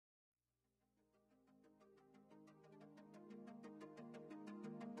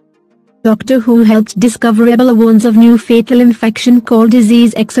Doctor Who helped discover Ebola warns of new fatal infection called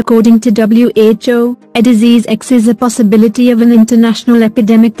Disease X. According to WHO, a Disease X is a possibility of an international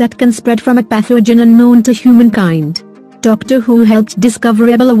epidemic that can spread from a pathogen unknown to humankind. Doctor Who helped discover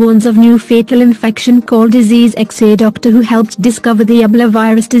Ebola warns of new fatal infection called Disease X. A doctor who helped discover the Ebola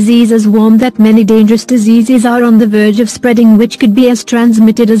virus disease has warned that many dangerous diseases are on the verge of spreading, which could be as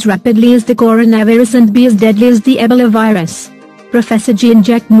transmitted as rapidly as the coronavirus and be as deadly as the Ebola virus. Professor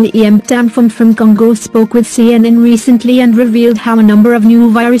Jean-Jacques Muyemtam from Congo spoke with CNN recently and revealed how a number of new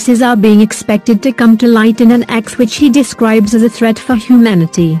viruses are being expected to come to light in an act which he describes as a threat for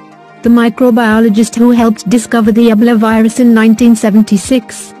humanity. The microbiologist who helped discover the Ebola virus in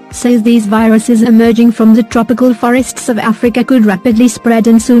 1976 says these viruses emerging from the tropical forests of Africa could rapidly spread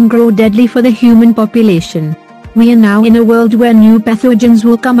and soon grow deadly for the human population. We are now in a world where new pathogens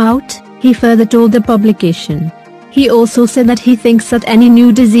will come out, he further told the publication. He also said that he thinks that any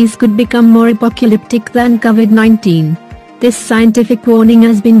new disease could become more apocalyptic than COVID-19. This scientific warning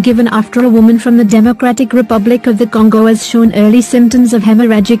has been given after a woman from the Democratic Republic of the Congo has shown early symptoms of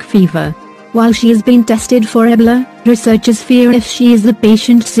hemorrhagic fever. While she has been tested for Ebola, researchers fear if she is the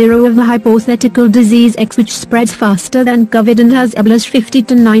patient zero of the hypothetical disease X, which spreads faster than COVID and has Ebola's 50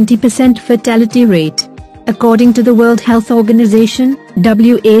 to 90% fatality rate. According to the World Health Organization,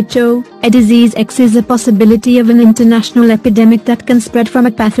 WHO, a disease X is a possibility of an international epidemic that can spread from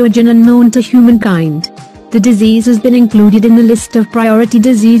a pathogen unknown to humankind. The disease has been included in the list of priority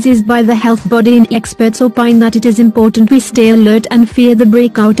diseases by the health body, and experts opine that it is important we stay alert and fear the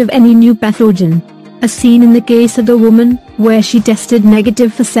breakout of any new pathogen. As seen in the case of the woman, where she tested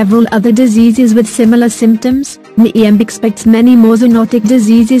negative for several other diseases with similar symptoms, Muyemtam expects many more zoonotic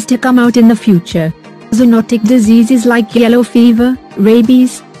diseases to come out in the future. Zoonotic diseases like yellow fever,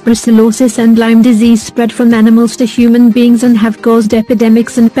 rabies, brucellosis and Lyme disease spread from animals to human beings and have caused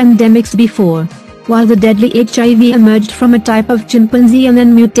epidemics and pandemics before. While the deadly HIV emerged from a type of chimpanzee and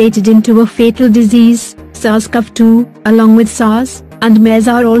then mutated into a fatal disease, SARS-CoV-2, along with SARS and MERS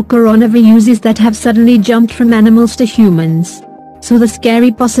are all coronaviruses that have suddenly jumped from animals to humans. So the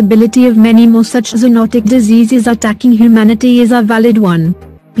scary possibility of many more such zoonotic diseases attacking humanity is a valid one.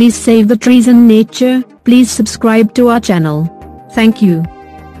 Please save the trees and nature. Please subscribe to our channel. Thank you.